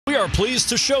are pleased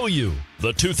to show you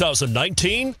the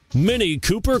 2019 Mini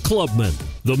Cooper Clubman.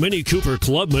 The Mini Cooper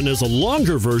Clubman is a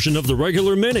longer version of the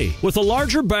regular Mini with a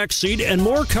larger back seat and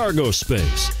more cargo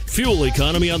space. Fuel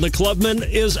economy on the Clubman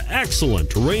is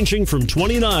excellent, ranging from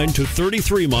 29 to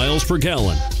 33 miles per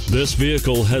gallon. This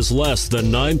vehicle has less than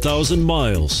 9,000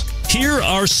 miles. Here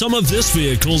are some of this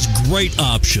vehicle's great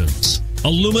options: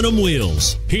 aluminum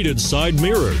wheels, heated side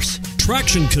mirrors,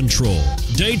 traction control,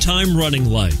 daytime running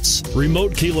lights,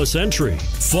 remote keyless entry,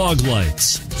 fog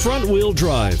lights, front wheel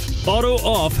drive, auto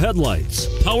off headlights,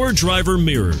 power driver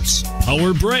mirrors,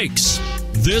 power brakes.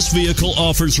 This vehicle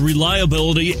offers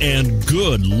reliability and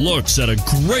good looks at a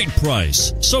great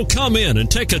price. So come in and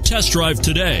take a test drive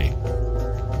today.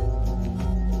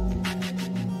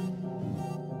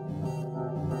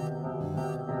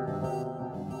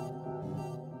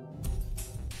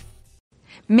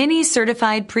 MINI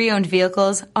certified pre-owned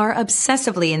vehicles are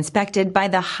obsessively inspected by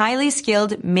the highly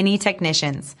skilled MINI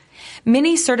technicians.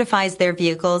 MINI certifies their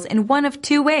vehicles in one of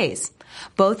two ways.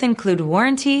 Both include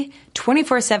warranty,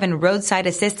 24/7 roadside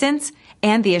assistance,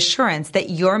 and the assurance that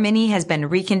your MINI has been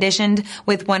reconditioned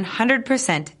with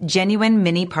 100% genuine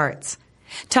MINI parts.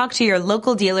 Talk to your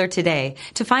local dealer today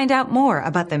to find out more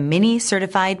about the MINI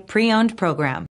certified pre-owned program.